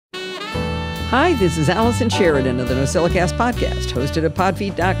Hi, this is Allison Sheridan of the NosillaCast podcast, hosted at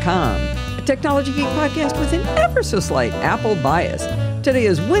podfeet.com, a technology geek podcast with an ever so slight Apple bias. Today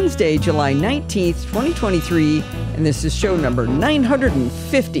is Wednesday, July 19th, 2023, and this is show number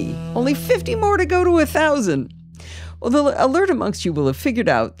 950. Only 50 more to go to 1,000. Well, the alert amongst you will have figured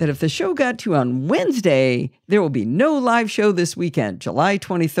out that if the show got to on Wednesday, there will be no live show this weekend, July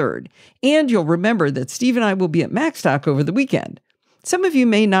 23rd. And you'll remember that Steve and I will be at MacStock over the weekend. Some of you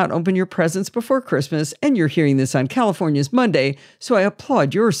may not open your presents before Christmas, and you're hearing this on California's Monday, so I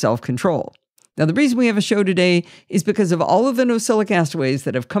applaud your self-control. Now, the reason we have a show today is because of all of the NosillaCastaways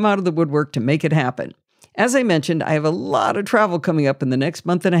that have come out of the woodwork to make it happen. As I mentioned, I have a lot of travel coming up in the next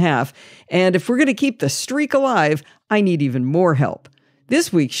month and a half, and if we're going to keep the streak alive, I need even more help.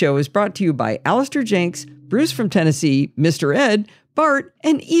 This week's show is brought to you by Alistair Jenks, Bruce from Tennessee, Mr. Ed, Bart,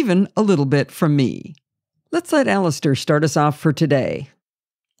 and even a little bit from me. Let's let Alistair start us off for today.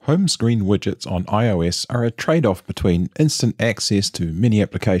 Home screen widgets on iOS are a trade-off between instant access to many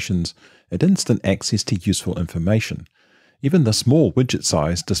applications and instant access to useful information. Even the small widget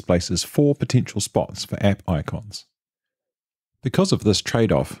size displaces 4 potential spots for app icons. Because of this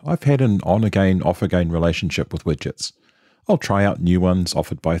trade-off, I've had an on-again, off-again relationship with widgets. I'll try out new ones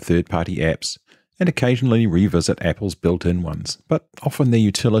offered by third-party apps, and occasionally revisit Apple's built-in ones, but often their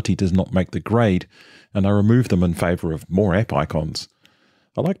utility does not make the grade, and I remove them in favour of more app icons.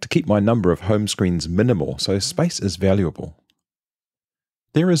 I like to keep my number of home screens minimal, so space is valuable.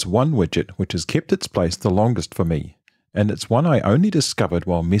 There is one widget which has kept its place the longest for me, and it's one I only discovered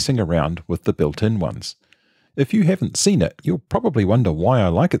while messing around with the built-in ones. If you haven't seen it, you'll probably wonder why I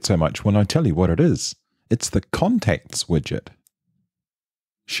like it so much when I tell you what it is. It's the Contacts widget.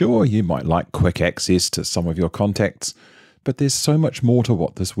 Sure, you might like quick access to some of your contacts, but there's so much more to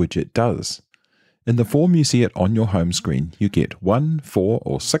what this widget does. In the form you see it on your home screen, you get 1, 4,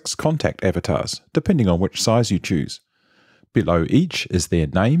 or 6 contact avatars, depending on which size you choose. Below each is their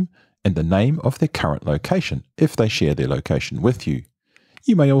name and the name of their current location, if they share their location with you.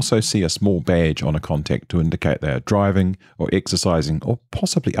 You may also see a small badge on a contact to indicate they are driving or exercising or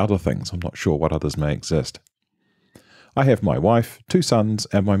possibly other things. I'm not sure what others may exist. I have my wife, 2 sons,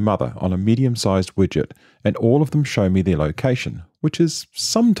 and my mother on a medium-sized widget, and all of them show me their location, which is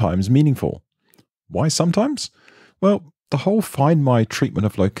sometimes meaningful. Why sometimes? Well, the whole Find My treatment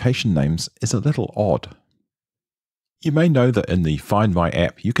of location names is a little odd. You may know that in the Find My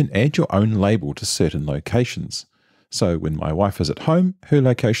app you can add your own label to certain locations. So when my wife is at home, her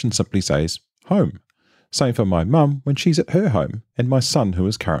location simply says home. Same for my mum when she's at her home, and my son who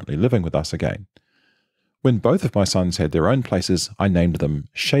is currently living with us again. When both of my sons had their own places, I named them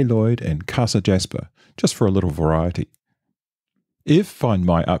Shayloyd and Casa Jasper, just for a little variety. If Find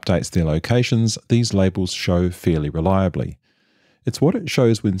My updates their locations, these labels show fairly reliably. It's what it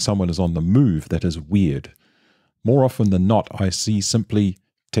shows when someone is on the move that is weird. More often than not, I see simply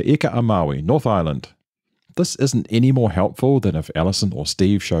Te Ika a Maui, North Island. This isn't any more helpful than if Alison or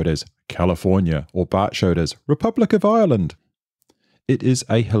Steve showed as California or Bart showed as Republic of Ireland. It is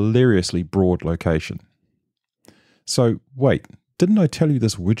a hilariously broad location. So wait, didn't I tell you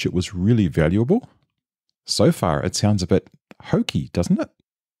this widget was really valuable? So far it sounds a bit hokey, doesn't it?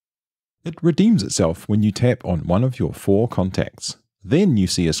 It redeems itself when you tap on one of your 4 contacts. Then you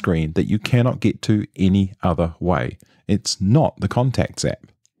see a screen that you cannot get to any other way. It's not the Contacts app.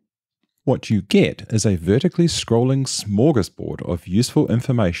 What you get is a vertically scrolling smorgasbord of useful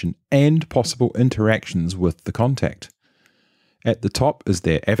information and possible interactions with the contact. At the top is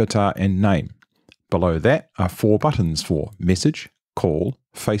their avatar and name. Below that are 4 buttons for Message, Call,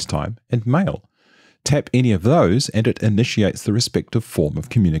 FaceTime, and Mail. Tap any of those and it initiates the respective form of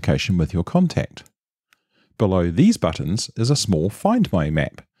communication with your contact. Below these buttons is a small Find My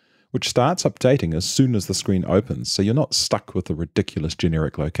map, which starts updating as soon as the screen opens, so you're not stuck with a ridiculous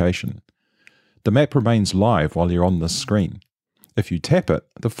generic location. The map remains live while you're on this screen. If you tap it,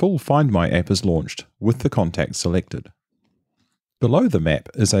 the full Find My app is launched with the contact selected. Below the map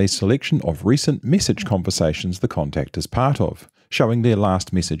is a selection of recent message conversations the contact is part of, showing their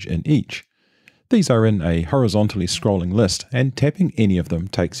last message in each. These are in a horizontally scrolling list, and tapping any of them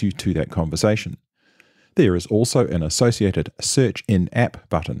takes you to that conversation. There is also an associated Search in App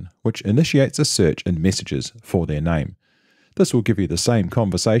button, which initiates a search in Messages for their name. This will give you the same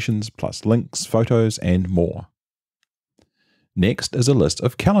conversations, plus links, photos, and more. Next is a list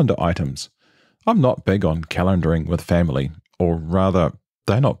of calendar items. I'm not big on calendaring with family, or rather,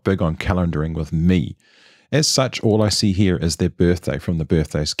 they're not big on calendaring with me. As such, all I see here is their birthday from the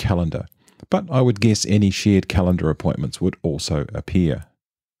birthdays calendar, but I would guess any shared calendar appointments would also appear.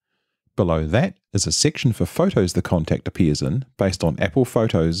 Below that is a section for photos the contact appears in based on Apple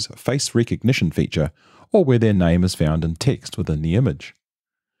Photos' face recognition feature or where their name is found in text within the image.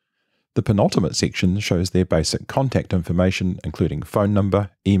 The penultimate section shows their basic contact information, including phone number,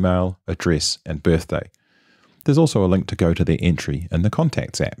 email, address, and birthday. There's also a link to go to their entry in the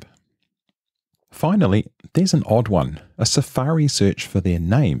Contacts app. Finally, there's an odd one, a Safari search for their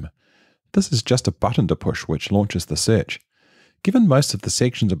name. This is just a button to push which launches the search. Given most of the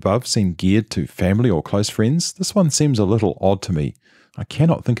sections above seem geared to family or close friends, this one seems a little odd to me. I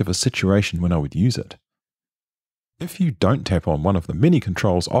cannot think of a situation when I would use it. If you don't tap on one of the many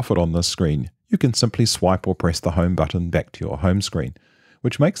controls offered on this screen, you can simply swipe or press the home button back to your home screen,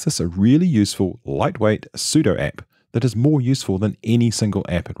 which makes this a really useful, lightweight pseudo app that is more useful than any single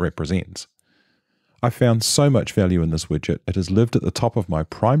app it represents. I've found so much value in this widget, it has lived at the top of my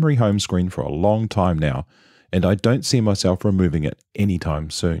primary home screen for a long time now, and I don't see myself removing it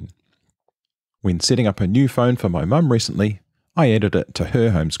anytime soon. When setting up a new phone for my mum recently, I added it to her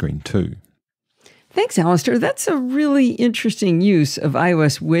home screen too. Thanks, Alistair. That's a really interesting use of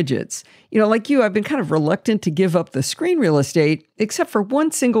iOS widgets. Like you, I've been kind of reluctant to give up the screen real estate, except for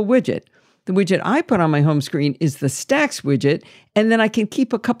one single widget. The widget I put on my home screen is the Stacks widget, and then I can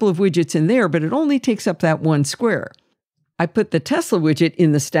keep a couple of widgets in there, but it only takes up that one square. I put the Tesla widget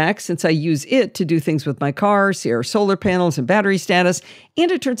in the Stacks since I use it to do things with my car, see our solar panels and battery status,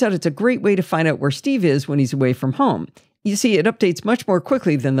 and it turns out it's a great way to find out where Steve is when he's away from home. You see, it updates much more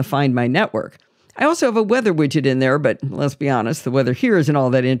quickly than the Find My network. I also have a weather widget in there, but let's be honest, the weather here isn't all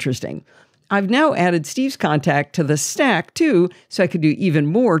that interesting. I've now added Steve's contact to the Stack, too, so I could do even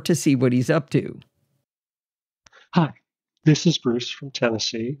more to see what he's up to. Hi, this is Bruce from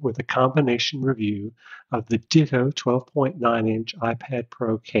Tennessee with a combination review of the Ditto 12.9-inch iPad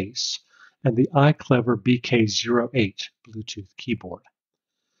Pro case and the iClever BK08 Bluetooth keyboard.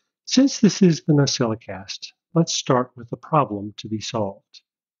 Since this is the NosillaCast, let's start with the problem to be solved.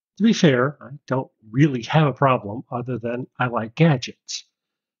 To be fair, I don't really have a problem other than I like gadgets.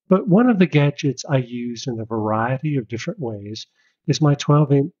 But one of the gadgets I use in a variety of different ways is my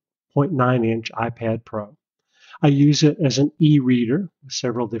 12.9-inch iPad Pro. I use it as an e-reader with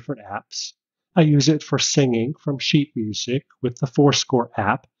several different apps. I use it for singing from sheet music with the Fourscore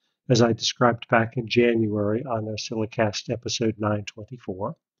app, as I described back in January on NosillaCast episode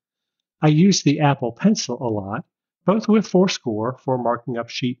 924. I use the Apple Pencil a lot, both with Fourscore for marking up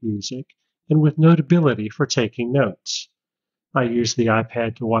sheet music and with Notability for taking notes. I use the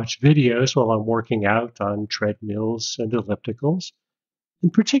iPad to watch videos while I'm working out on treadmills and ellipticals.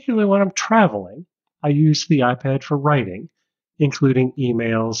 And particularly when I'm traveling, I use the iPad for writing, including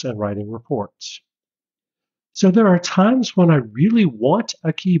emails and writing reports. So there are times when I really want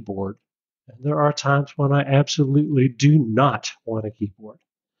a keyboard, and there are times when I absolutely do not want a keyboard.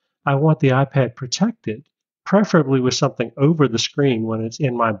 I want the iPad protected, preferably with something over the screen when it's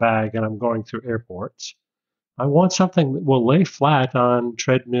in my bag and I'm going through airports. I want something that will lay flat on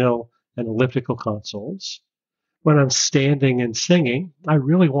treadmill and elliptical consoles. When I'm standing and singing, I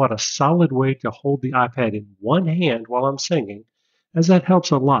really want a solid way to hold the iPad in one hand while I'm singing, as that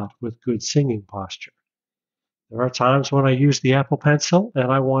helps a lot with good singing posture. There are times when I use the Apple Pencil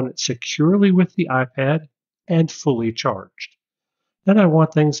and I want it securely with the iPad and fully charged. Then I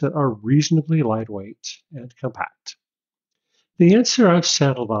want things that are reasonably lightweight and compact. The answer I've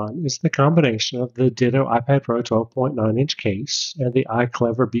settled on is the combination of the Ditto iPad Pro 12.9-inch case and the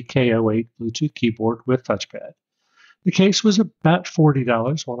iClever BK08 Bluetooth keyboard with touchpad. The case was about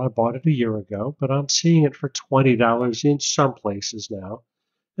 $40 when I bought it a year ago, but I'm seeing it for $20 in some places now,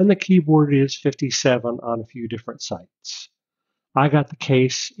 and the keyboard is $57 on a few different sites. I got the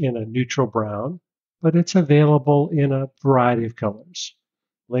case in a neutral brown, but it's available in a variety of colors.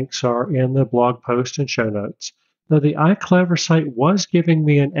 Links are in the blog post and show notes, though the iClever site was giving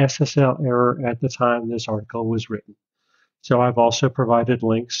me an SSL error at the time this article was written. So I've also provided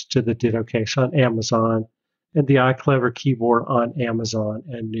links to the Ditto case on Amazon and the iClever keyboard on Amazon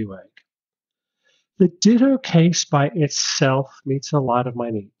and Newegg. The Ditto case by itself meets a lot of my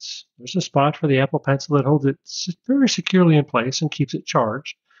needs. There's a spot for the Apple Pencil that holds it very securely in place and keeps it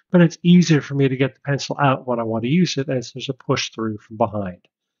charged, but it's easier for me to get the pencil out when I want to use it as there's a push-through from behind.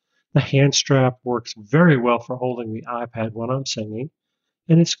 The hand strap works very well for holding the iPad when I'm singing,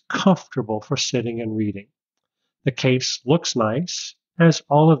 and it's comfortable for sitting and reading. The case looks nice, has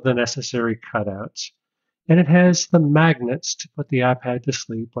all of the necessary cutouts, and it has the magnets to put the iPad to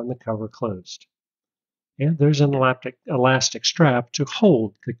sleep when the cover closed. And there's an elastic strap to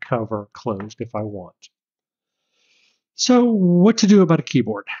hold the cover closed if I want. So what to do about a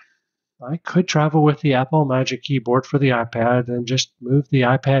keyboard? I could travel with the Apple Magic Keyboard for the iPad and just move the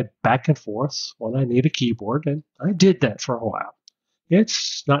iPad back and forth when I need a keyboard, and I did that for a while.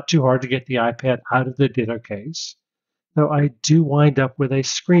 It's not too hard to get the iPad out of the Ditto case, though I do wind up with a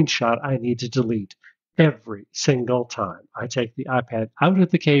screenshot I need to delete every single time I take the iPad out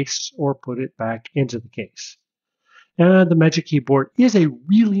of the case or put it back into the case. And the Magic Keyboard is a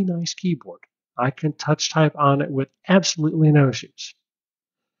really nice keyboard. I can touch type on it with absolutely no issues.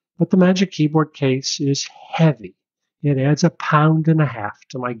 But the Magic Keyboard case is heavy. It adds 1.5 pounds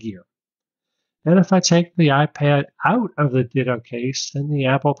to my gear. And if I take the iPad out of the Ditto case, then the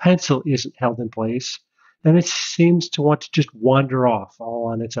Apple Pencil isn't held in place, and it seems to want to just wander off all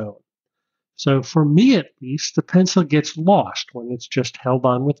on its own. So for me at least, the pencil gets lost when it's just held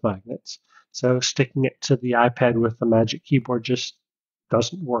on with magnets. So sticking it to the iPad with the Magic Keyboard just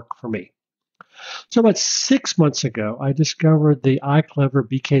doesn't work for me. So about 6 months ago, I discovered the iClever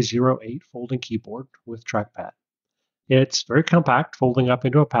BK08 folding keyboard with trackpad. It's very compact, folding up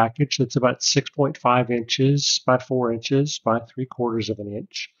into a package that's about 6.5 inches by 4 inches by 3/4 of an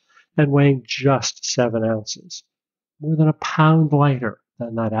inch, and weighing just 7 ounces, more than 1 pound lighter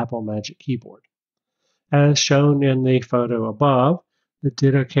than that Apple Magic Keyboard. As shown in the photo above, the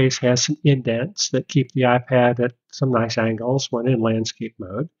Ditto case has some indents that keep the iPad at some nice angles when in landscape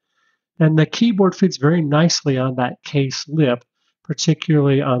mode. And the keyboard fits very nicely on that case lip,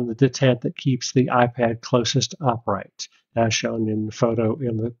 particularly on the detent that keeps the iPad closest upright, as shown in the photo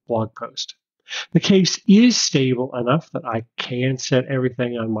in the blog post. The case is stable enough that I can set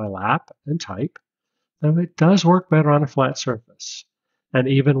everything on my lap and type, though it does work better on a flat surface. And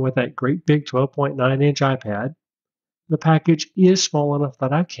even with that great big 12.9-inch iPad, the package is small enough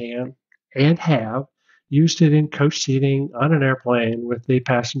that I can, and have, used it in coach seating on an airplane with the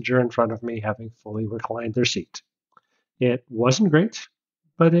passenger in front of me having fully reclined their seat. It wasn't great,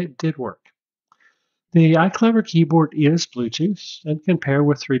 but it did work. The iClever keyboard is Bluetooth and can pair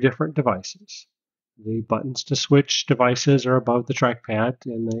with 3 different devices. The buttons to switch devices are above the trackpad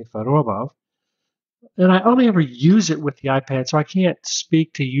in the photo above. And I only ever use it with the iPad, so I can't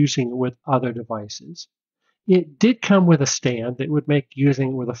speak to using it with other devices. It did come with a stand that would make using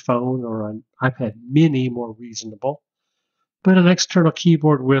it with a phone or an iPad mini more reasonable, but an external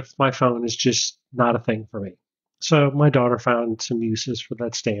keyboard with my phone is just not a thing for me. So my daughter found some uses for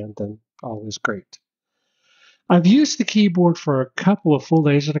that stand, and all is great. I've used the keyboard for a couple of full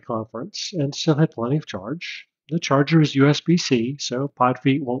days at a conference and still had plenty of charge. The charger is USB-C, so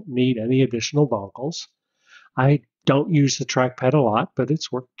PodFeet won't need any additional dongles. I don't use the trackpad a lot, but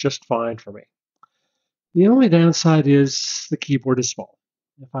it's worked just fine for me. The only downside is the keyboard is small.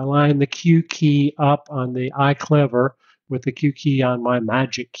 If I line the Q key up on the iClever with the Q key on my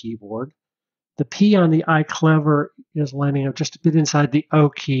Magic Keyboard, the P on the iClever is lining up just a bit inside the O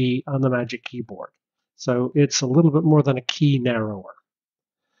key on the Magic Keyboard. So it's a little bit more than a key narrower.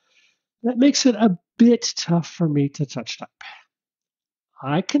 That makes it a bit tough for me to touch type.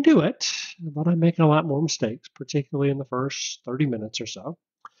 I can do it, but I'm making a lot more mistakes, particularly in the first 30 minutes or so.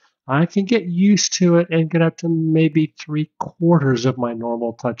 I can get used to it and get up to maybe 3/4 of my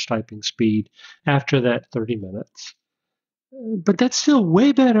normal touch typing speed after that 30 minutes. But that's still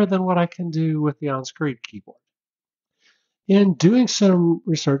way better than what I can do with the on-screen keyboard. In doing some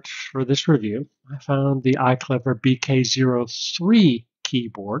research for this review, I found the iClever BK03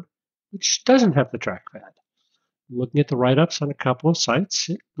 keyboard, which doesn't have the trackpad. Looking at the write-ups on a couple of sites,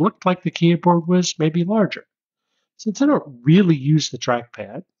 it looked like the keyboard was maybe larger. Since I don't really use the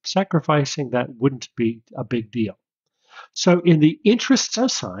trackpad, sacrificing that wouldn't be a big deal. So in the interests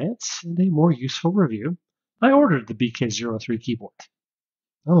of science and a more useful review, I ordered the BK03 keyboard.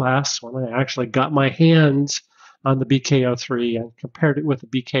 Alas, when I actually got my hands on the BK03 and compared it with the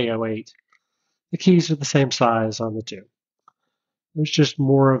BK08, the keys are the same size on the two. There's just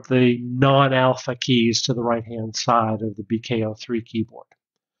more of the non-alpha keys to the right-hand side of the BK03 keyboard.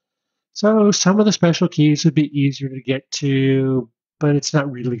 So some of the special keys would be easier to get to, but it's not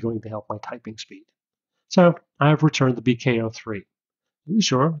really going to help my typing speed. So I've returned the BK03.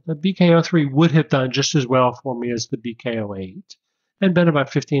 Sure, the BK03 would have done just as well for me as the BK08 and been about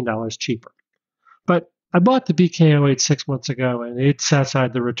 $15 cheaper. But I bought the BK08 6 months ago, and it's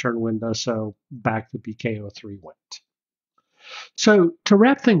outside the return window, so back the BK03 went. So to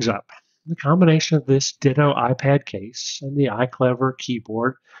wrap things up, the combination of this Ditto iPad case and the iClever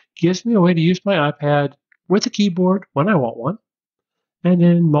keyboard gives me a way to use my iPad with a keyboard when I want one, and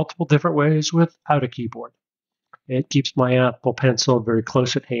in multiple different ways without a keyboard. It keeps my Apple Pencil very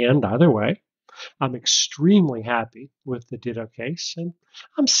close at hand either way, I'm extremely happy with the Ditto case, and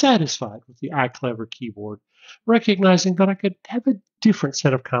I'm satisfied with the iClever keyboard, recognizing that I could have a different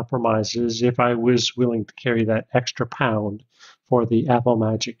set of compromises if I was willing to carry that extra pound for the Apple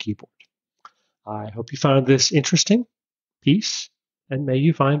Magic Keyboard. I hope you found this interesting. Peace, and may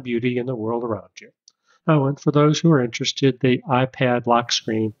you find beauty in the world around you. Oh, and for those who are interested, the iPad lock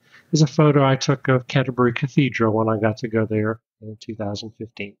screen is a photo I took of Canterbury Cathedral when I got to go there in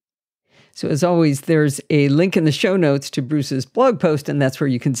 2015. So as always, there's a link in the show notes to Bruce's blog post, and that's where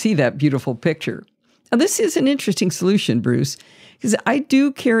you can see that beautiful picture. Now, this is an interesting solution, Bruce, because I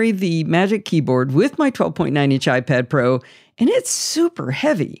do carry the Magic Keyboard with my 12.9-inch iPad Pro, and it's super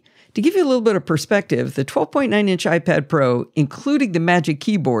heavy. To give you a little bit of perspective, the 12.9-inch iPad Pro, including the Magic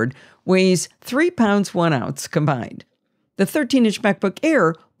Keyboard, weighs 3 pounds 1 ounce combined. The 13-inch MacBook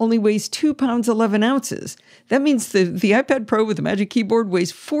Air only weighs 2 pounds 11 ounces. That means the iPad Pro with the Magic Keyboard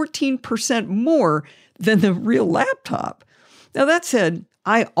weighs 14% more than the real laptop. Now, that said,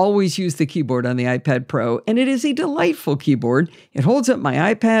 I always use the keyboard on the iPad Pro, and it is a delightful keyboard. It holds up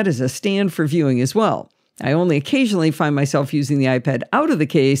my iPad as a stand for viewing as well. I only occasionally find myself using the iPad out of the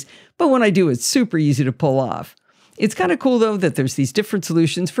case, but when I do, it's super easy to pull off. It's kind of cool, though, that there's these different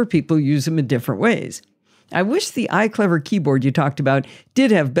solutions for people who use them in different ways. I wish the iClever keyboard you talked about did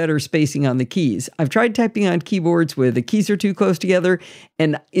have better spacing on the keys. I've tried typing on keyboards where the keys are too close together,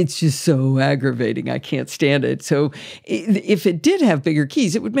 and it's just so aggravating. I can't stand it. So if it did have bigger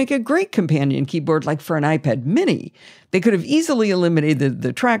keys, it would make a great companion keyboard like for an iPad mini. They could have easily eliminated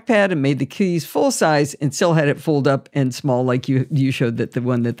the trackpad and made the keys full size and still had it fold up and small like you showed that the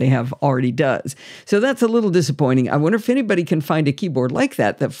one that they have already does. So that's a little disappointing. I wonder if anybody can find a keyboard like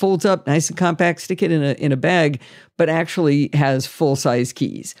that folds up nice and compact, stick it in a bag, but actually has full-size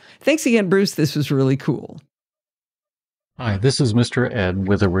keys. Thanks again, Bruce. This was really cool. Hi, this is Mr. Ed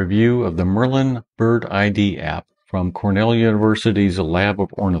with a review of the Merlin Bird ID app from Cornell University's Lab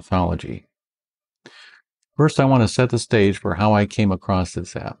of Ornithology. First, I want to set the stage for how I came across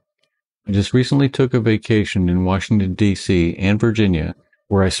this app. I just recently took a vacation in Washington, D.C. and Virginia,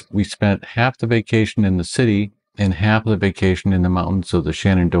 where we spent half the vacation in the city and half the vacation in the mountains of the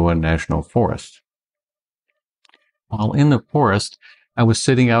Shenandoah National Forest. While in the forest, I was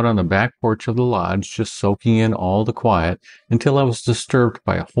sitting out on the back porch of the lodge, just soaking in all the quiet until I was disturbed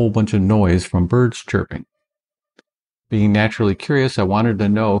by a whole bunch of noise from birds chirping. Being naturally curious, I wanted to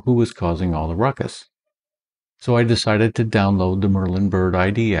know who was causing all the ruckus. So I decided to download the Merlin Bird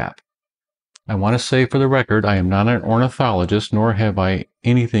ID app. I want to say for the record, I am not an ornithologist, nor have I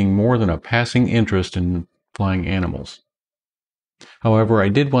anything more than a passing interest in flying animals. However, I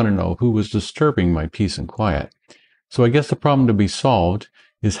did want to know who was disturbing my peace and quiet. So I guess the problem to be solved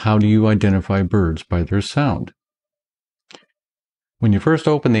is, how do you identify birds by their sound? When you first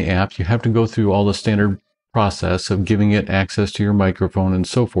open the app, you have to go through all the standard process of giving it access to your microphone and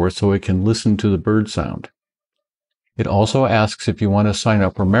so forth so it can listen to the bird sound. It also asks if you want to sign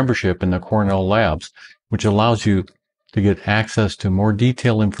up for membership in the Cornell Labs, which allows you to get access to more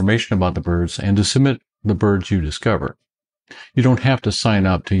detailed information about the birds and to submit the birds you discover. You don't have to sign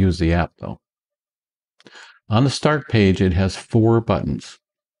up to use the app, though. On the start page, it has 4 buttons: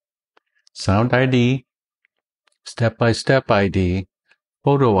 Sound ID, Step-by-Step ID,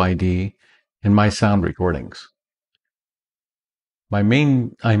 Photo ID, and My Sound Recordings. I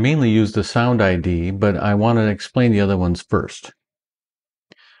mainly use the Sound ID, but I want to explain the other ones first.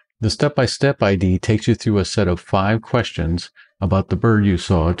 The Step-by-Step ID takes you through a set of 5 questions about the bird you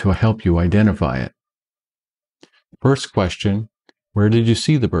saw to help you identify it. First question: where did you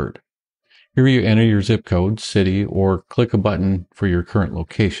see the bird? Here you enter your zip code, city, or click a button for your current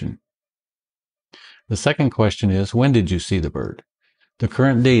location. The second question is, when did you see the bird? The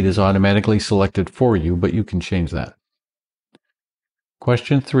current date is automatically selected for you, but you can change that.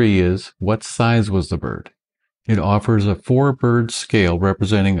 Question 3 is, what size was the bird? It offers a 4-bird scale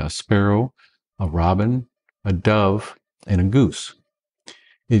representing a sparrow, a robin, a dove, and a goose.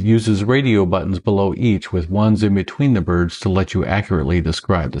 It uses radio buttons below each with ones in between the birds to let you accurately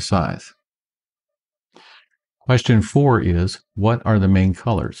describe the size. Question 4 is, what are the main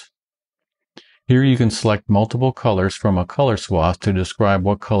colors? Here you can select multiple colors from a color swath to describe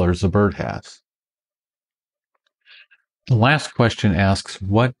what colors the bird has. The last question asks,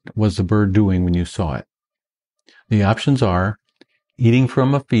 what was the bird doing when you saw it? The options are eating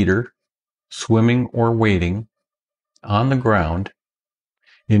from a feeder, swimming or wading, on the ground,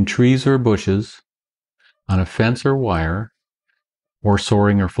 in trees or bushes, on a fence or wire, or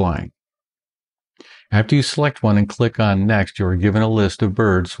soaring or flying. After you select one and click on Next, you are given a list of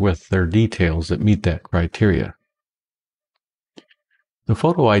birds with their details that meet that criteria. The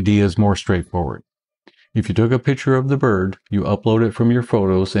photo ID is more straightforward. If you took a picture of the bird, you upload it from your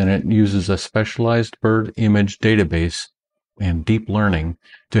photos and it uses a specialized bird image database and deep learning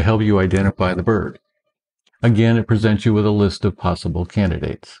to help you identify the bird. Again, it presents you with a list of possible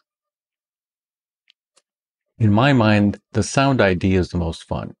candidates. In my mind, the sound ID is the most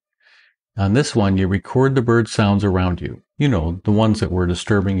fun. On this one, you record the bird sounds around you. You know, the ones that were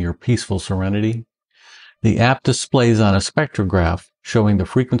disturbing your peaceful serenity. The app displays on a spectrograph showing the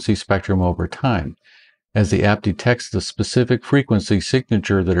frequency spectrum over time. As the app detects the specific frequency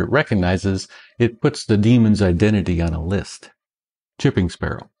signature that it recognizes, it puts the demon's identity on a list. Chipping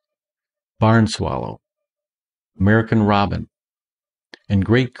sparrow, barn swallow, American robin, and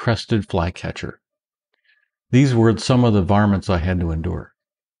great crested flycatcher. These were some of the varmints I had to endure.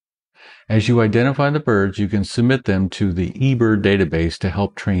 As you identify the birds, you can submit them to the eBird database to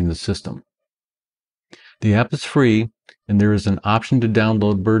help train the system. The app is free, and there is an option to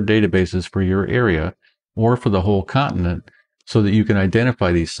download bird databases for your area or for the whole continent so that you can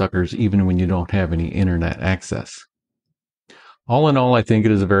identify these suckers even when you don't have any internet access. All in all, I think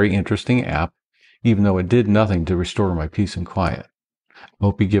it is a very interesting app, even though it did nothing to restore my peace and quiet.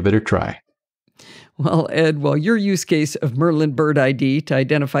 Hope you give it a try. Well, Ed, while your use case of Merlin Bird ID to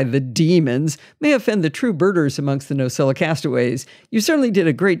identify the demons may offend the true birders amongst the Nosilla castaways, you certainly did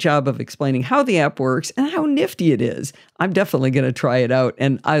a great job of explaining how the app works and how nifty it is. I'm definitely going to try it out,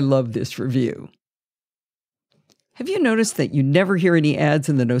 and I love this review. Have you noticed that you never hear any ads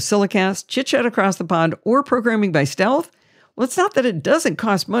in the NosillaCast, Chit Chat Across the Pond, or Programming by Stealth? Well, it's not that it doesn't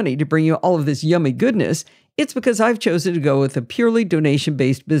cost money to bring you all of this yummy goodness. It's because I've chosen to go with a purely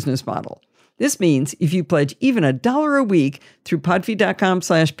donation-based business model. This means if you pledge even $1 a week through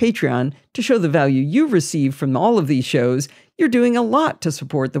podfeed.com/Patreon to show the value you receive from all of these shows, you're doing a lot to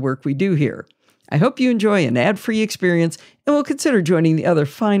support the work we do here. I hope you enjoy an ad-free experience and will consider joining the other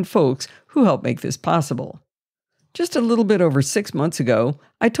fine folks who help make this possible. Just a little bit over 6 months ago,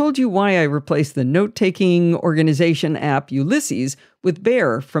 I told you why I replaced the note-taking organization app Ulysses with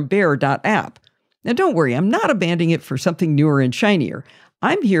Bear from Bear.app. Now don't worry, I'm not abandoning it for something newer and shinier.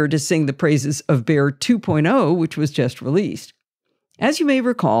 I'm here to sing the praises of Bear 2.0, which was just released. As you may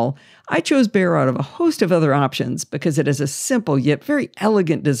recall, I chose Bear out of a host of other options because it has a simple yet very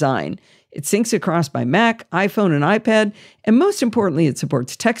elegant design. It syncs across my Mac, iPhone, and iPad, and most importantly, it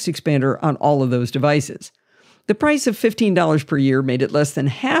supports Text Expander on all of those devices. The price of $15 per year made it less than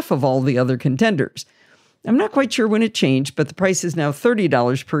half of all the other contenders. I'm not quite sure when it changed, but the price is now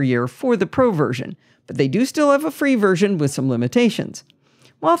 $30 per year for the Pro version, but they do still have a free version with some limitations.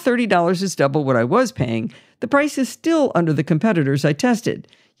 While $30 is double what I was paying, the price is still under the competitors I tested.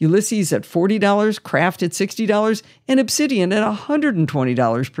 Ulysses at $40, Craft at $60, and Obsidian at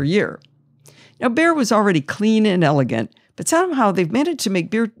 $120 per year. Now, Bear was already clean and elegant, but somehow they've managed to make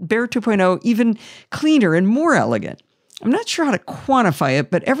Bear 2.0 even cleaner and more elegant. I'm not sure how to quantify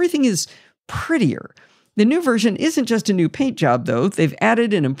it, but everything is prettier. The new version isn't just a new paint job, though. They've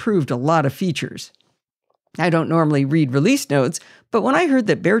added and improved a lot of features. I don't normally read release notes, but when I heard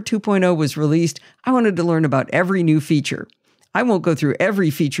that Bear 2.0 was released, I wanted to learn about every new feature. I won't go through every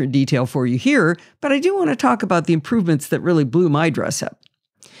feature in detail for you here, but I do want to talk about the improvements that really blew my dress up.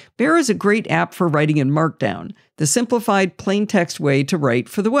 Bear is a great app for writing in Markdown, the simplified plain text way to write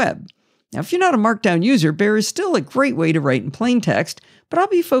for the web. Now, if you're not a Markdown user, Bear is still a great way to write in plain text, but I'll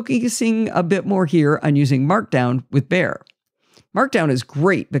be focusing a bit more here on using Markdown with Bear. Markdown is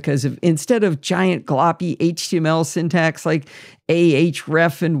great because instead of giant gloppy HTML syntax like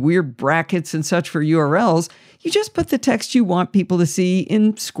ahref and weird brackets and such for URLs, you just put the text you want people to see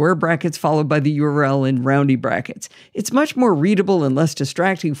in square brackets followed by the URL in roundy brackets. It's much more readable and less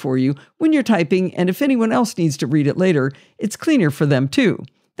distracting for you when you're typing, and if anyone else needs to read it later, it's cleaner for them too.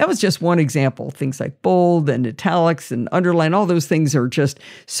 That was just one example. Things like bold and italics and underline, all those things are just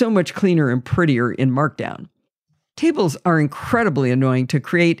so much cleaner and prettier in Markdown. Tables are incredibly annoying to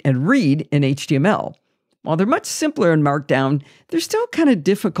create and read in HTML. While they're much simpler in Markdown, they're still kind of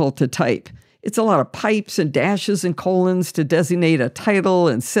difficult to type. It's a lot of pipes and dashes and colons to designate a title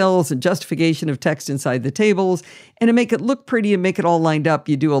and cells and justification of text inside the tables. And to make it look pretty and make it all lined up,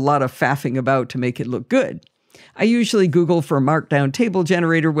 you do a lot of faffing about to make it look good. I usually Google for a Markdown table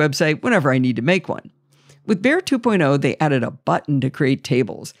generator website whenever I need to make one. With Bear 2.0, they added a button to create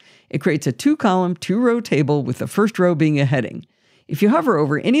tables. It creates a 2-column, 2-row table with the first row being a heading. If you hover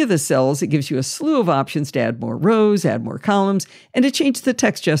over any of the cells, it gives you a slew of options to add more rows, add more columns, and to change the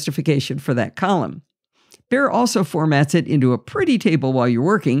text justification for that column. Bear also formats it into a pretty table while you're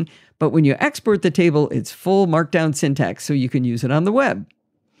working, but when you export the table, it's full Markdown syntax so you can use it on the web.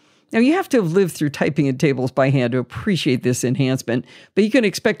 Now, you have to have lived through typing in tables by hand to appreciate this enhancement, but you can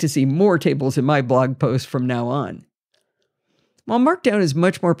expect to see more tables in my blog post from now on. While Markdown is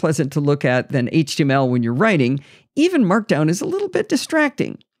much more pleasant to look at than HTML when you're writing, even Markdown is a little bit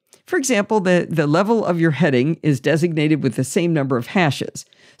distracting. For example, the level of your heading is designated with the same number of hashes.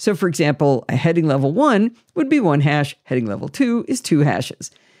 So for example, a heading level 1 would be 1 hash, heading level 2 is 2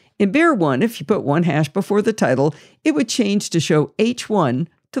 hashes. In Bear 1, if you put 1 hash before the title, it would change to show H1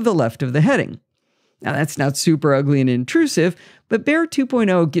 to the left of the heading. Now that's not super ugly and intrusive, but Bear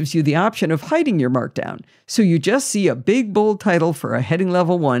 2.0 gives you the option of hiding your Markdown, so you just see a big bold title for a heading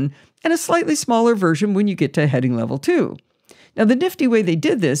level 1 and a slightly smaller version when you get to heading level 2. Now, the nifty way they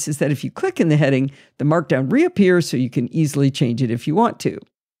did this is that if you click in the heading, the Markdown reappears so you can easily change it if you want to.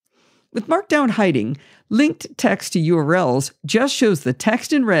 With Markdown hiding, linked text to URLs just shows the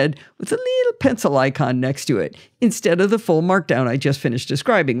text in red with a little pencil icon next to it, instead of the full Markdown I just finished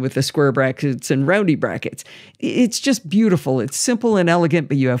describing with the square brackets and roundy brackets. It's just beautiful. It's simple and elegant,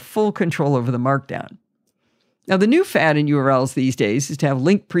 but you have full control over the Markdown. Now, the new fad in URLs these days is to have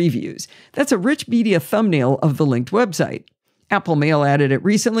link previews. That's a rich media thumbnail of the linked website. Apple Mail added it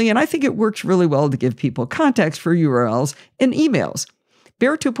recently, and I think it works really well to give people context for URLs and emails.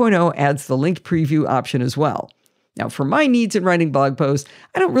 Bear 2.0 adds the linked preview option as well. Now, for my needs in writing blog posts,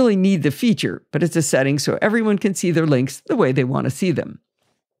 I don't really need the feature, but it's a setting so everyone can see their links the way they want to see them.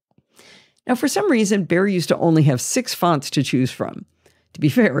 Now, for some reason, Bear used to only have 6 fonts to choose from. To be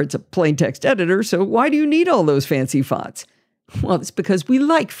fair, it's a plain text editor, so why do you need all those fancy fonts? Well, it's because we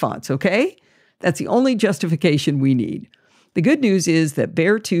like fonts, okay? That's the only justification we need. The good news is that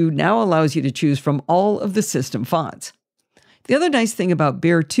Bear 2 now allows you to choose from all of the system fonts. The other nice thing about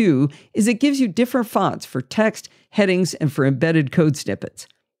Bear 2 is it gives you different fonts for text, headings, and for embedded code snippets.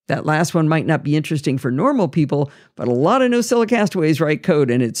 That last one might not be interesting for normal people, but a lot of NosillaCastaways write code,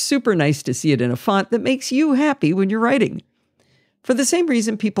 and it's super nice to see it in a font that makes you happy when you're writing. For the same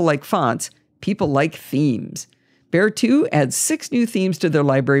reason people like fonts, people like themes. Bear 2 adds 6 new themes to their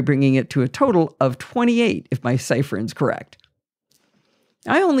library, bringing it to a total of 28, if my ciphering's correct.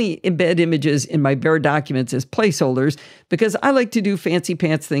 I only embed images in my Bear documents as placeholders because I like to do fancy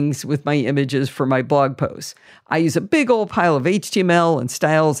pants things with my images for my blog posts. I use a big old pile of HTML and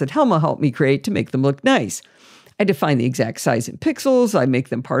styles that Helma helped me create to make them look nice. I define the exact size in pixels, I make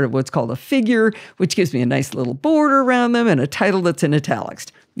them part of what's called a figure, which gives me a nice little border around them and a title that's in italics.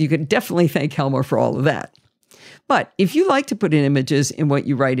 You can definitely thank Helma for all of that. But if you like to put in images in what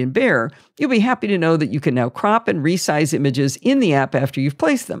you write in Bear, you'll be happy to know that you can now crop and resize images in the app after you've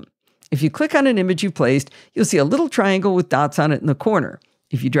placed them. If you click on an image you've placed, you'll see a little triangle with dots on it in the corner.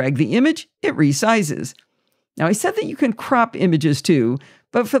 If you drag the image, it resizes. Now, I said that you can crop images too,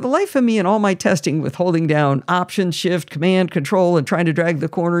 but for the life of me in all my testing with holding down Option, Shift, Command, Control, and trying to drag the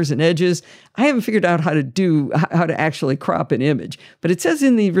corners and edges, I haven't figured out how to actually crop an image, but it says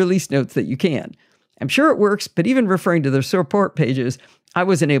in the release notes that you can. I'm sure it works, but even referring to the support pages, I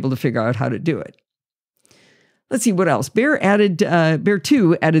wasn't able to figure out how to do it. Let's see what else. Bear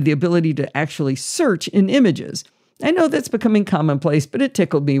 2 added the ability to actually search in images. I know that's becoming commonplace, but it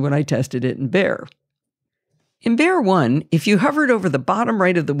tickled me when I tested it in Bear. In Bear 1, if you hovered over the bottom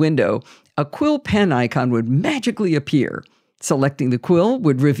right of the window, a quill pen icon would magically appear. Selecting the quill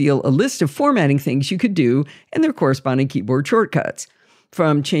would reveal a list of formatting things you could do and their corresponding keyboard shortcuts.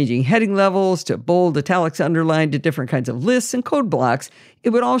 From changing heading levels to bold, italics, underlined to different kinds of lists and code blocks, it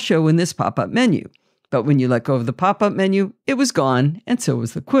would all show in this pop-up menu. But when you let go of the pop-up menu, it was gone, and so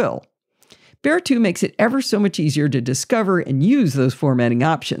was the quill. Bear 2 makes it ever so much easier to discover and use those formatting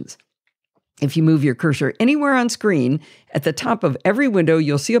options. If you move your cursor anywhere on screen, at the top of every window,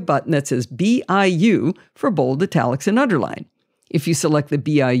 you'll see a button that says BIU for bold, italics, and underline. If you select the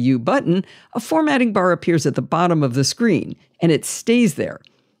BIU button, a formatting bar appears at the bottom of the screen, and it stays there.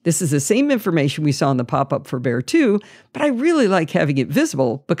 This is the same information we saw in the pop-up for Bear 2, but I really like having it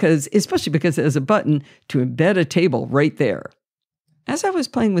visible especially because it has a button to embed a table right there. As I was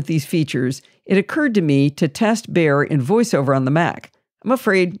playing with these features, it occurred to me to test Bear in VoiceOver on the Mac. I'm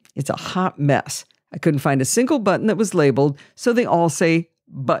afraid it's a hot mess. I couldn't find a single button that was labeled, so they all say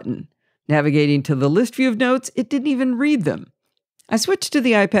button. Navigating to the list view of notes, it didn't even read them. I switched to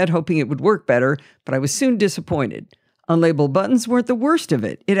the iPad hoping it would work better, but I was soon disappointed. Unlabeled buttons weren't the worst of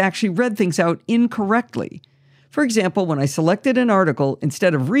it. It actually read things out incorrectly. For example, when I selected an article,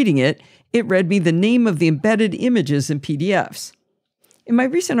 instead of reading it, it read me the name of the embedded images in PDFs. In my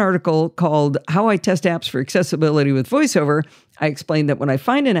recent article called How I Test Apps for Accessibility with VoiceOver, I explained that when I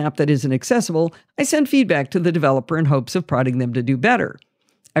find an app that isn't accessible, I send feedback to the developer in hopes of prodding them to do better.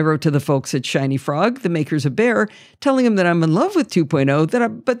 I wrote to the folks at Shiny Frog, the makers of Bear, telling them that I'm in love with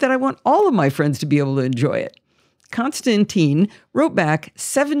 2.0, but that I want all of my friends to be able to enjoy it. Constantine wrote back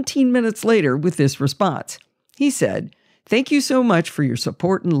 17 minutes later with this response. He said, "Thank you so much for your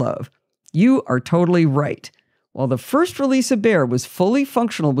support and love. You are totally right. While the first release of Bear was fully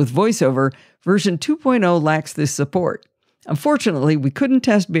functional with VoiceOver, version 2.0 lacks this support. Unfortunately, we couldn't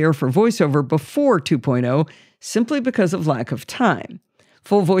test Bear for VoiceOver before 2.0 simply because of lack of time.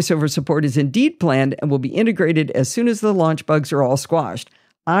 Full VoiceOver support is indeed planned and will be integrated as soon as the launch bugs are all squashed.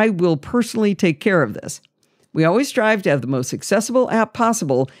 I will personally take care of this. We always strive to have the most accessible app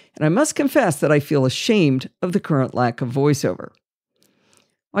possible, and I must confess that I feel ashamed of the current lack of VoiceOver."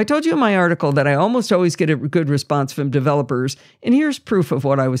 I told you in my article that I almost always get a good response from developers, and here's proof of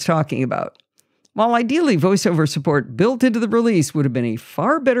what I was talking about. While ideally VoiceOver support built into the release would have been a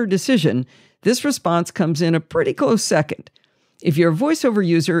far better decision, this response comes in a pretty close second. If you're a VoiceOver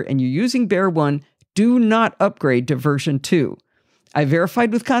user and you're using Bear 1, do not upgrade to version 2. I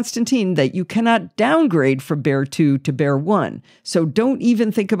verified with Constantine that you cannot downgrade from Bear 2 to Bear 1, so don't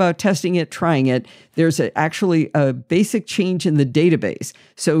even think about testing it, trying it. There's actually a basic change in the database,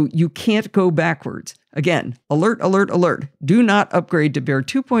 so you can't go backwards. Again, alert, alert, alert. Do not upgrade to Bear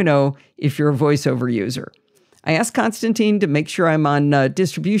 2.0 if you're a VoiceOver user. I asked Constantine to make sure I'm on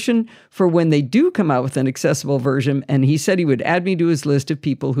distribution for when they do come out with an accessible version, and he said he would add me to his list of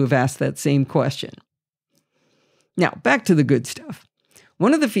people who have asked that same question. Now, back to the good stuff.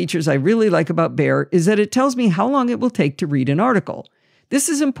 One of the features I really like about Bear is that it tells me how long it will take to read an article. This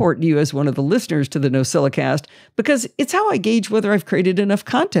is important to you as one of the listeners to the NosillaCast because it's how I gauge whether I've created enough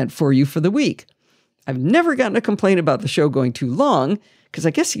content for you for the week. I've never gotten a complaint about the show going too long, because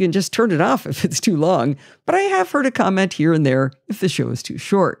I guess you can just turn it off if it's too long, but I have heard a comment here and there if the show is too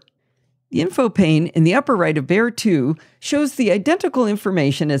short. The info pane in the upper right of Bear 2 shows the identical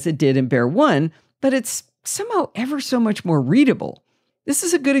information as it did in Bear 1, but it's somehow ever so much more readable. This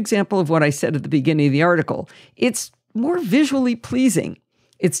is a good example of what I said at the beginning of the article. It's more visually pleasing.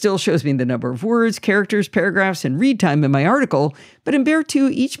 It still shows me the number of words, characters, paragraphs, and read time in my article, but in Bear 2,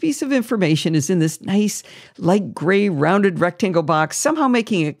 each piece of information is in this nice, light gray, rounded rectangle box, somehow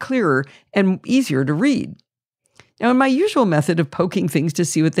making it clearer and easier to read. Now, in my usual method of poking things to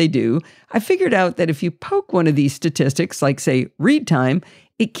see what they do, I figured out that if you poke one of these statistics, like, say, read time,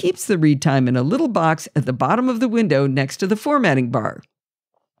 it keeps the read time in a little box at the bottom of the window next to the formatting bar.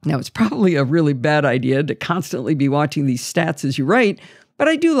 Now, it's probably a really bad idea to constantly be watching these stats as you write, but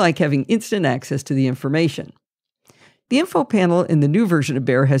I do like having instant access to the information. The info panel in the new version of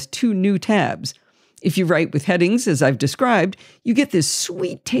Bear has 2 new tabs. If you write with headings, as I've described, you get this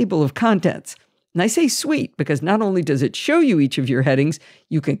sweet table of contents. And I say sweet because not only does it show you each of your headings,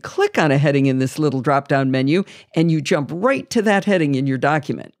 you can click on a heading in this little drop-down menu, and you jump right to that heading in your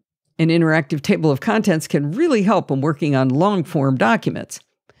document. An interactive table of contents can really help when working on long-form documents.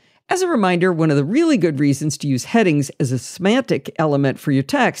 As a reminder, one of the really good reasons to use headings as a semantic element for your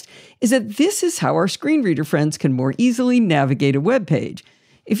text is that this is how our screen reader friends can more easily navigate a web page.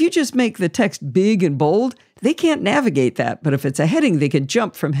 If you just make the text big and bold, they can't navigate that, but if it's a heading, they can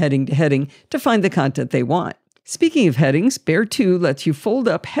jump from heading to find the content they want. Speaking of headings, Bear 2 lets you fold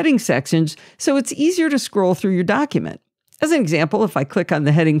up heading sections so it's easier to scroll through your document. As an example, if I click on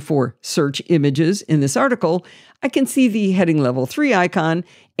the heading for Search Images in this article, I can see the heading level 3 icon,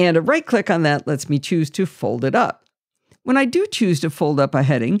 and a right click on that lets me choose to fold it up. When I do choose to fold up a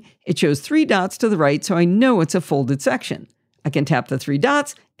heading, it shows 3 dots to the right so I know it's a folded section. I can tap the 3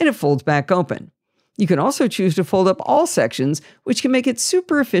 dots and it folds back open. You can also choose to fold up all sections, which can make it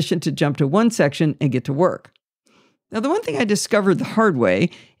super efficient to jump to one section and get to work. Now, the one thing I discovered the hard way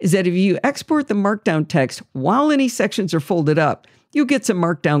is that if you export the markdown text while any sections are folded up, you'll get some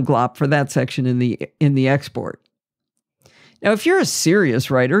markdown glop for that section in the export. Now, if you're a serious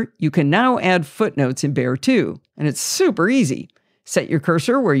writer, you can now add footnotes in Bear 2, and it's super easy. Set your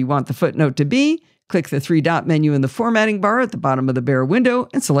cursor where you want the footnote to be, click the 3-dot menu in the formatting bar at the bottom of the Bear window,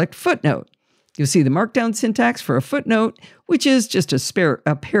 and select Footnote. You'll see the markdown syntax for a footnote, which is just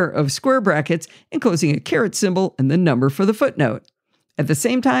a pair of square brackets enclosing a caret symbol and the number for the footnote. At the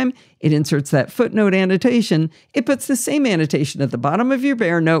same time, it inserts that footnote annotation. It puts the same annotation at the bottom of your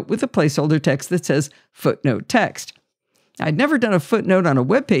Bear note with a placeholder text that says footnote text. I'd never done a footnote on a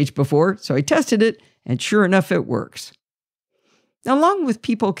web page before, so I tested it, and sure enough, it works. Now, along with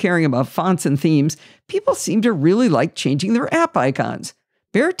people caring about fonts and themes, people seem to really like changing their app icons.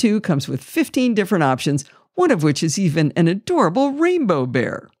 Bear 2 comes with 15 different options, one of which is even an adorable rainbow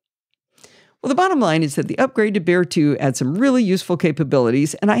bear. Well, the bottom line is that the upgrade to Bear 2 adds some really useful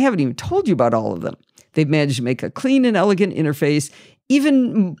capabilities, and I haven't even told you about all of them. They've managed to make a clean and elegant interface,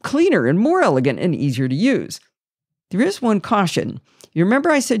 even cleaner and more elegant and easier to use. There is one caution. You remember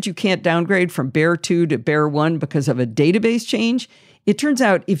I said you can't downgrade from Bear 2 to Bear 1 because of a database change? It turns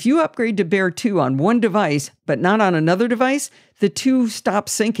out if you upgrade to Bear 2 on one device, but not on another device, the two stop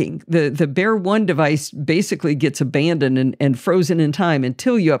syncing. The Bear 1 device basically gets abandoned and frozen in time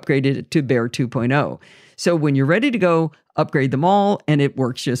until you upgraded it to Bear 2.0. So when you're ready to go, upgrade them all, and it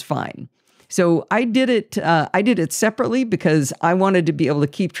works just fine. So I did it separately because I wanted to be able to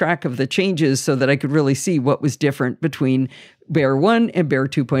keep track of the changes so that I could really see what was different between Bear 1 and Bear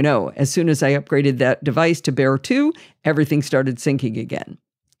 2.0. As soon as I upgraded that device to Bear 2, everything started syncing again.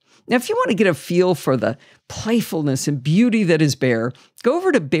 Now, if you want to get a feel for the playfulness and beauty that is Bear, go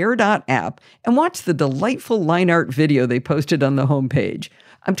over to bear.app and watch the delightful line art video they posted on the homepage.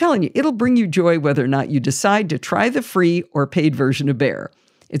 I'm telling you, it'll bring you joy whether or not you decide to try the free or paid version of Bear.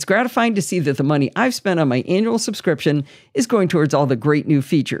 It's gratifying to see that the money I've spent on my annual subscription is going towards all the great new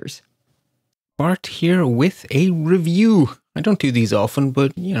features. Bart here with a review. I don't do these often,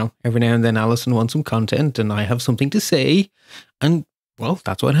 but, every now and then Alison wants some content and I have something to say. And, well,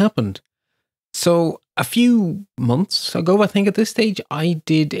 that's what happened. So, a few months ago, I think at this stage, I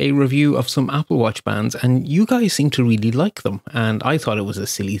did a review of some Apple Watch bands and you guys seemed to really like them. And I thought it was a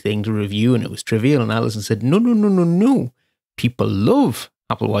silly thing to review and it was trivial. And Alison said, no. People love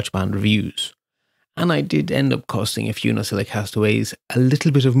Apple Watch band reviews. And I did end up costing a few NosillaCastaways Castaways a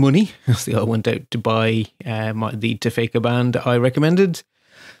little bit of money as they all went out to buy the Tefeka band I recommended.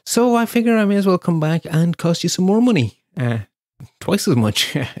 So I figure I may as well come back and cost you some more money. Twice as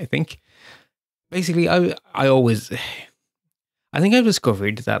much, I think. Basically, I think I've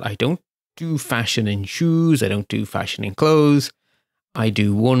discovered that I don't do fashion in shoes. I don't do fashion in clothes. I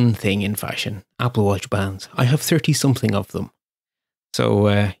do one thing in fashion, Apple Watch bands. I have 30-something of them.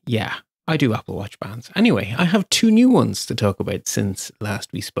 So, yeah, I do Apple Watch bands. Anyway, I have two new ones to talk about since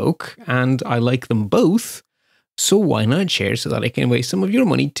last we spoke, and I like them both, so why not share so that I can waste some of your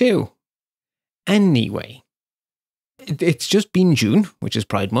money too? Anyway, it's just been June, which is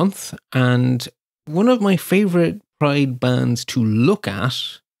Pride Month, and one of my favourite Pride bands to look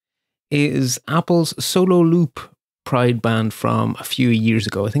at is Apple's Solo Loop Pride band from a few years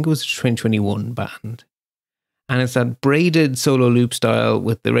ago. I think it was a 2021 band. And it's that braided solo loop style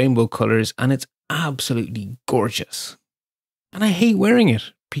with the rainbow colors, and it's absolutely gorgeous. And I hate wearing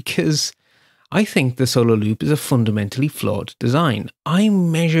it because I think the solo loop is a fundamentally flawed design. I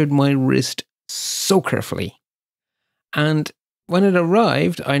measured my wrist so carefully. And when it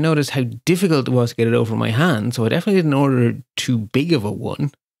arrived, I noticed how difficult it was to get it over my hand, so I definitely didn't order too big of a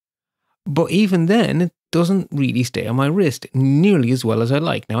one. But even then, it doesn't really stay on my wrist nearly as well as I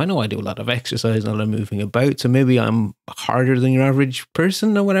like. Now, I know I do a lot of exercise and a lot of moving about, so maybe I'm harder than your average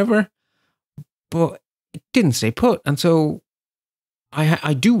person or whatever, but it didn't stay put. And so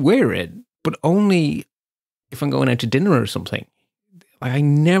I do wear it, but only if I'm going out to dinner or something. I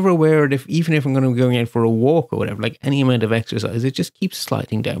never wear it even if I'm going to be going out for a walk or whatever, like any amount of exercise. It just keeps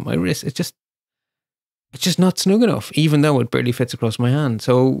sliding down my wrist. It's just not snug enough, even though it barely fits across my hand.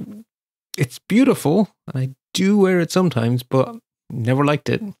 So it's beautiful. I do wear it sometimes, but never liked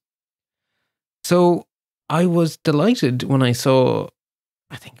it. So I was delighted when I saw,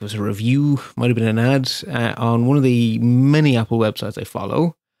 I think it was a review, might have been an ad on one of the many Apple websites I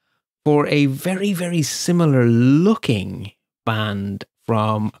follow for a very, very similar looking band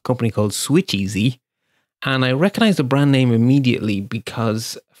from a company called SwitchEasy. And I recognized the brand name immediately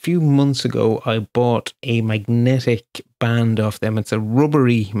because a few months ago I bought a magnetic band off them. It's a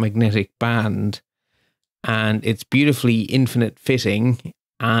rubbery magnetic band and it's beautifully infinite fitting,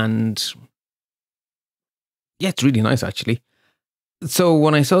 and yeah, it's really nice actually. So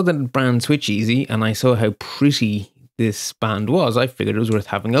when I saw the brand SwitchEasy and I saw how pretty this band was, I figured it was worth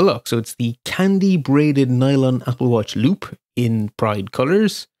having a look. So it's the candy braided nylon Apple Watch loop in Pride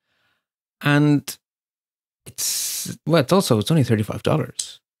colors, and it's only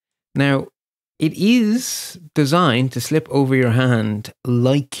 $35. Now, it is designed to slip over your hand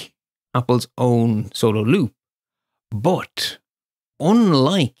like Apple's own Solo Loop, but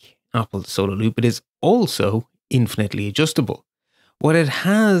unlike Apple's Solo Loop, it is also infinitely adjustable. What it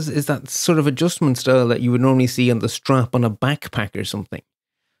has is that sort of adjustment style that you would normally see on the strap on a backpack or something.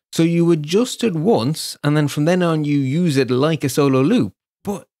 So you adjust it once, and then from then on you use it like a Solo Loop,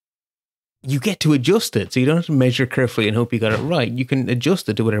 but you get to adjust it, so you don't have to measure carefully and hope you got it right. You can adjust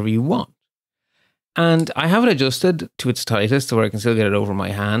it to whatever you want. And I have it adjusted to its tightest so where I can still get it over my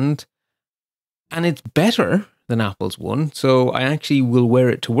hand. And it's better than Apple's one, so I actually will wear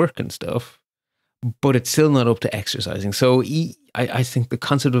it to work and stuff, but it's still not up to exercising. So I think the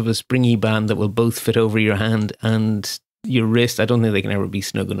concept of a springy band that will both fit over your hand and your wrist. I don't think they can ever be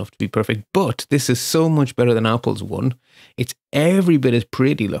snug enough to be perfect, but this is so much better than Apple's one. It's every bit as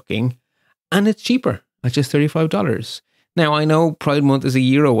pretty looking, and it's cheaper at just $35. Now, I know Pride Month is a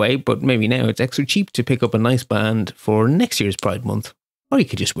year away, but maybe now it's extra cheap to pick up a nice band for next year's Pride Month. Or you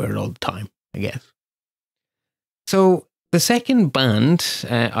could just wear it all the time, I guess. So the second band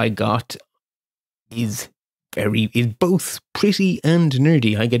I got is both pretty and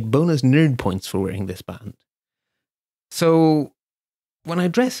nerdy. I get bonus nerd points for wearing this band. So when I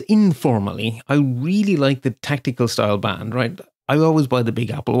dress informally, I really like the tactical style band, right? I always buy the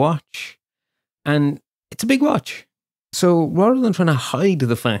big Apple Watch, and it's a big watch. So rather than trying to hide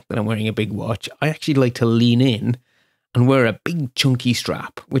the fact that I'm wearing a big watch, I actually like to lean in and wear a big chunky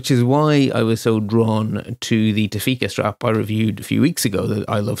strap, which is why I was so drawn to the Tofika strap I reviewed a few weeks ago that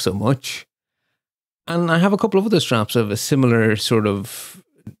I love so much. And I have a couple of other straps of a similar sort of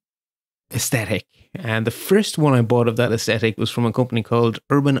aesthetic. And the first one I bought of that aesthetic was from a company called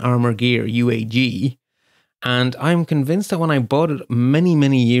Urban Armour Gear, UAG. And I'm convinced that when I bought it many,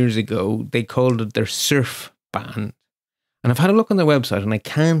 many years ago, they called it their surf band. And I've had a look on their website and I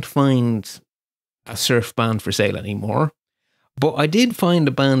can't find a surf band for sale anymore. But I did find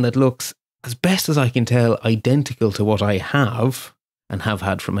a band that looks, as best as I can tell, identical to what I have and have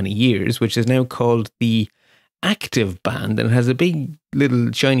had for many years, which is now called the Active Band, and it has a big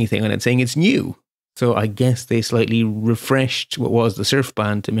little shiny thing on it saying it's new. So I guess they slightly refreshed what was the surf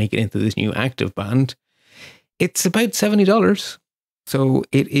band to make it into this new Active Band. It's about $70. So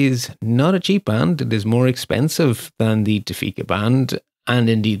it is not a cheap band. It is more expensive than the Tofika band, and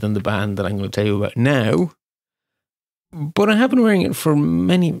indeed than the band that I'm going to tell you about now. But I have been wearing it for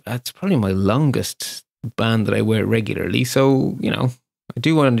that's probably my longest band that I wear regularly. So, I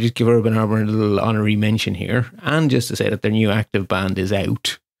do want to just give Urban Armour a little honorary mention here, and just to say that their new Active Band is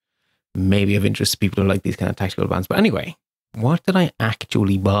out. Maybe of interest to people who like these kind of tactical bands. But anyway, what did I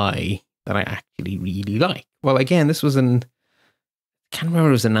actually buy that I actually really like? Well, again, this was I can't remember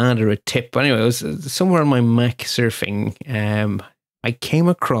if it was an ad or a tip, but anyway, it was somewhere on my Mac surfing. I came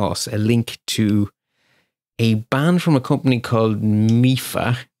across a link to a band from a company called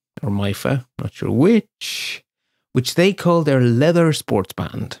MIFA, not sure which they call their leather sports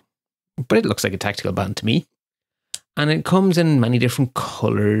band. But it looks like a tactical band to me. And it comes in many different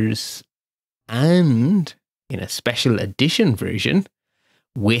colours and in a special edition version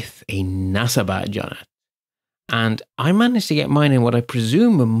with a NASA badge on it. And I managed to get mine in what I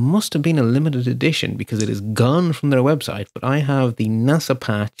presume must have been a limited edition because it is gone from their website. But I have the NASA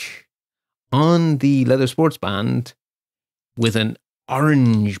patch on the leather sports band with an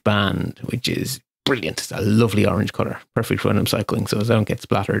orange band, which is brilliant. It's a lovely orange colour, perfect for when I'm cycling so as I don't get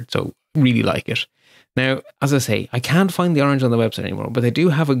splattered. So really like it. Now, as I say, I can't find the orange on the website anymore, but they do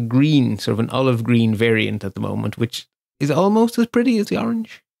have a green, sort of an olive green variant at the moment, which is almost as pretty as the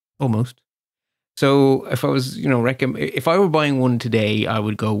orange. Almost. So if I was, if I were buying one today, I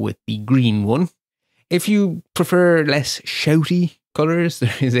would go with the green one. If you prefer less shouty colours,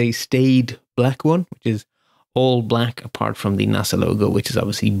 there is a staid black one, which is all black apart from the NASA logo, which is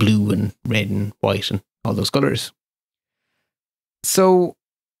obviously blue and red and white and all those colours. So,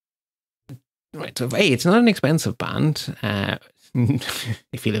 right, so it's not an expensive band.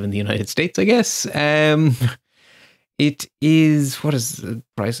 If you live in the United States, I guess. It is, what is the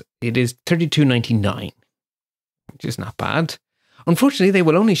price? It is $32.99, which is not bad. Unfortunately, they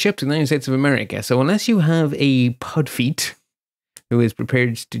will only ship to the United States of America. So unless you have a podfeet who is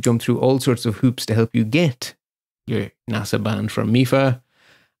prepared to jump through all sorts of hoops to help you get your NASA band from MIFA,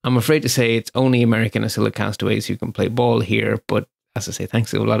 I'm afraid to say it's only American Asila castaways who can play ball here. But as I say, thanks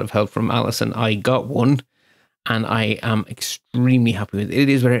to a lot of help from Alison, I got one. And I am extremely happy with it. It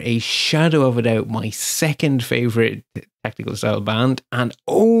is without a shadow of a doubt my second favourite tactical style band, and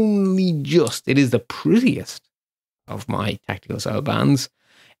only just, it is the prettiest of my tactical style bands.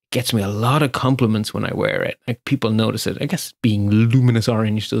 It gets me a lot of compliments when I wear it. Like, people notice it. I guess being luminous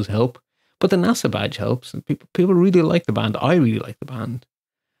orange does help, but the NASA badge helps. And people really like the band. I really like the band.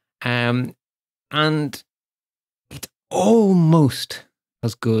 And it's almost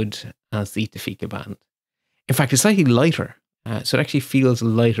as good as the Tofika band. In fact, it's slightly lighter, so it actually feels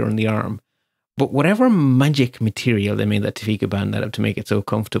lighter on the arm. But whatever magic material they made that Tofika band out of to make it so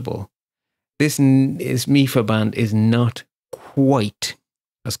comfortable, this MIFA band is not quite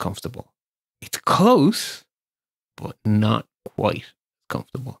as comfortable. It's close, but not quite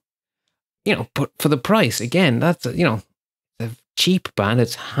comfortable. But for the price, again, that's a cheap band.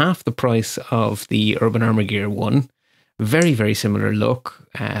 It's half the price of the Urban Armour Gear one. Very, very similar look.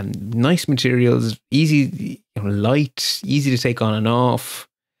 Nice materials, easy, light, easy to take on and off.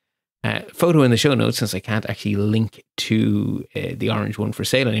 photo in the show notes, since I can't actually link to the orange one for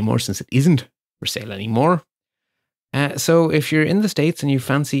sale anymore, since it isn't for sale anymore. So if you're in the States and you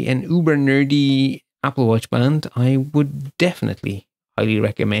fancy an uber nerdy Apple Watch band, I would definitely highly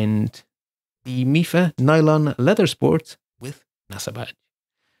recommend the Mifa Nylon Leather Sports with NASA badge.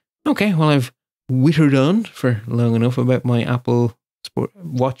 Okay, well, I've whittered on for long enough about my Apple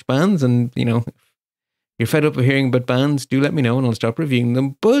Watch bands, and if you're fed up of hearing about bands, do let me know and I'll stop reviewing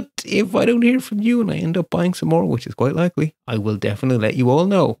them. But if I don't hear from you and I end up buying some more, which is quite likely, I will definitely let you all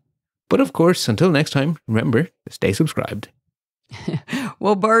know. But of course, until next time, remember to stay subscribed.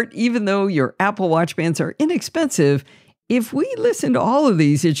 Well, Bart, even though your Apple Watch bands are inexpensive, if we listen to all of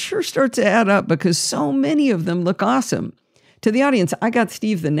these, it sure starts to add up because so many of them look awesome. To the audience, I got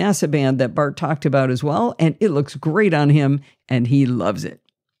Steve the NASA band that Bart talked about as well, and it looks great on him, and he loves it.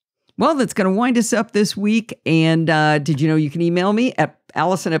 Well, that's going to wind us up this week. And did you know you can email me at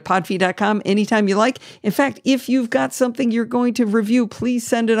Allison@podfeet.com anytime you like? In fact, if you've got something you're going to review, please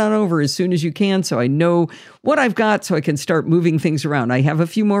send it on over as soon as you can so I know what I've got so I can start moving things around. I have a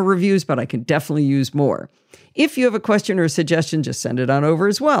few more reviews, but I can definitely use more. If you have a question or a suggestion, just send it on over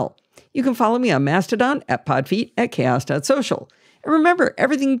as well. You can follow me on Mastodon at Podfeet at chaos.social. And remember,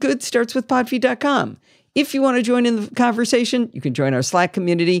 everything good starts with podfeet.com. If you want to join in the conversation, you can join our Slack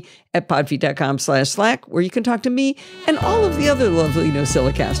community at podfeet.com/Slack, where you can talk to me and all of the other lovely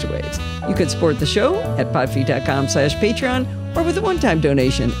NosillaCastaways. You can support the show at podfeet.com/Patreon or with a one-time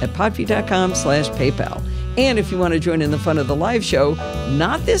donation at podfeet.com/PayPal. And if you want to join in the fun of the live show,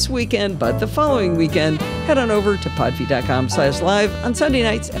 not this weekend, but the following weekend, head on over to podfeet.com/live on Sunday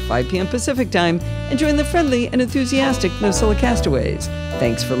nights at 5 p.m. Pacific time and join the friendly and enthusiastic NosillaCastaways.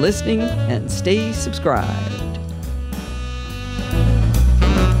 Thanks for listening and stay subscribed.